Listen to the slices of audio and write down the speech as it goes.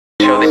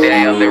show the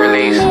day of the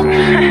release.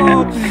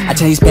 I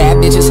chase bad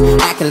bitches,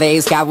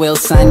 accolades, got Will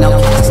son, no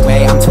plastic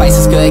way. I'm twice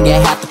as good,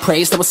 get half the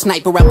praise. Throw a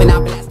sniper up and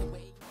I'll blast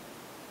away.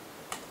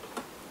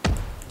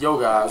 Yo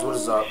guys, what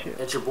is up?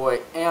 It's your boy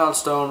Aeon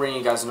Stone bringing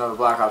you guys another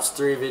Black Ops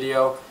 3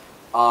 video.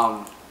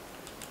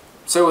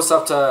 Say what's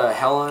up to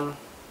Helen.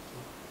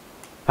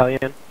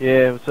 Hellion?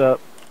 Yeah, what's up?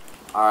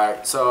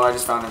 Alright, so I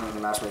just found him in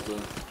the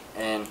matchmaking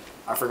and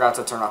I forgot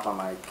to turn off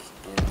my mic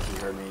and he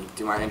heard me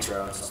do my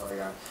intro and stuff like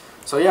that.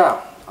 So yeah,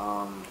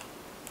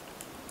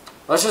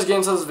 let's just get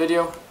into this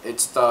video.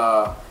 It's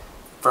the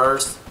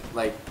first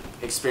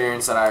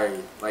experience that I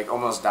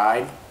almost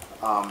died.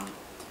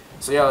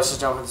 So yeah, let's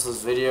just jump into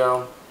this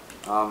video.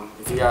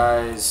 If you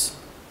guys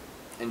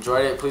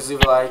enjoyed it, please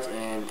leave a like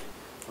and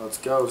let's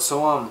go.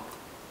 So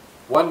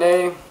one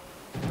day,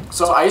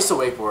 so I used to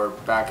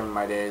wakeboard back in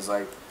my days,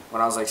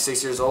 when I was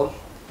 6 years old,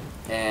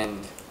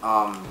 and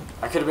I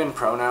could have been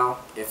pro now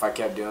if I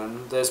kept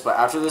doing this, but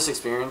after this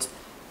experience,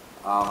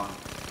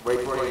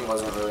 wakeboarding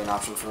wasn't really an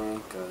option for me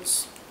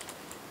because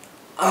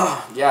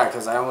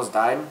I almost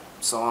died.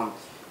 So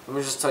let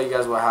me just tell you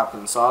guys what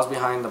happened. So I was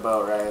behind the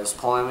boat, right? It was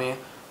pulling me.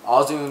 I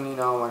was doing,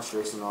 my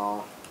tricks and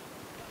all.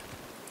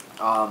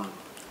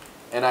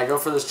 And I go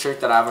for this trick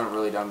that I haven't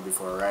really done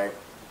before, right?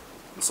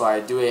 And so I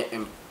do it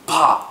and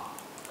pop!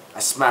 I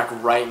smack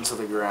right into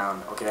the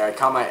ground. Okay, I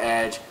caught my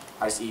edge.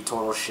 I just eat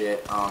total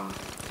shit.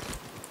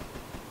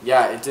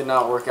 Yeah, it did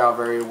not work out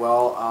very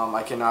well.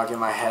 I cannot get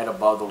my head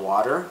above the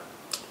water.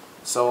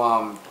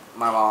 So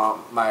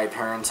my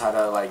parents had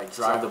to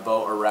drive the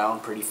boat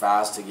around pretty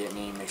fast to get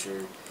me, make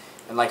sure.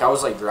 And I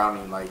was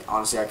drowning.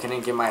 Honestly, I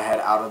couldn't get my head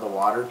out of the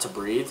water to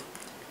breathe.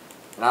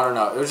 And I don't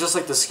know, it was just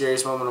the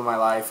scariest moment of my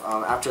life.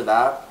 After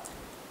that,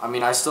 I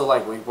mean, I still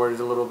wakeboarded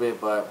a little bit,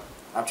 but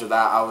after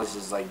that I was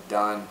just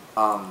done.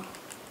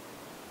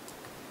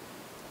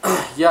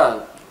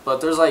 Yeah, but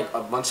there's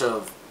a bunch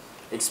of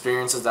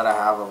experiences that I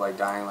have of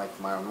dying,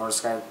 my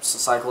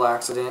motorcycle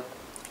accident.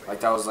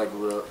 That was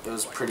real, it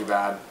was pretty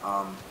bad.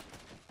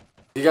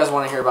 If you guys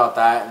want to hear about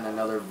that in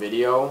another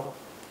video,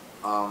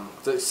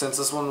 since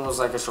this one was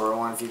a short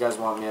one, if you guys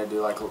want me to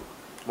do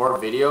more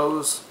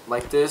videos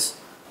like this,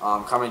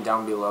 comment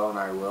down below and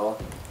I will.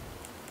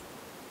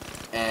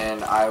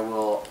 And I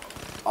will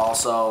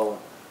also,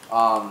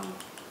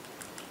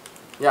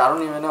 yeah, I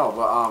don't even know,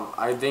 but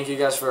I thank you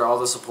guys for all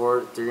the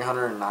support.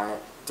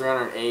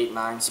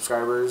 308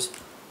 subscribers.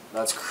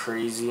 That's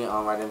crazy.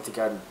 I didn't think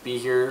I'd be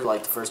here the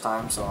first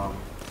time, so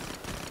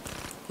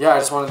yeah, I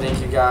just want to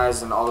thank you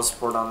guys and all the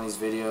support on these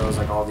videos,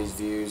 all these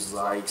views,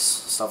 likes,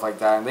 stuff like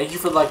that. And thank you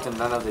for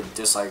none of the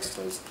dislikes,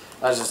 because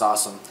that's just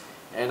awesome.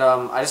 And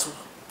I just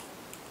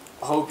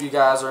hope you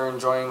guys are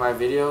enjoying my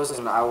videos,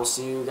 and I will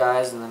see you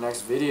guys in the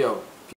next video.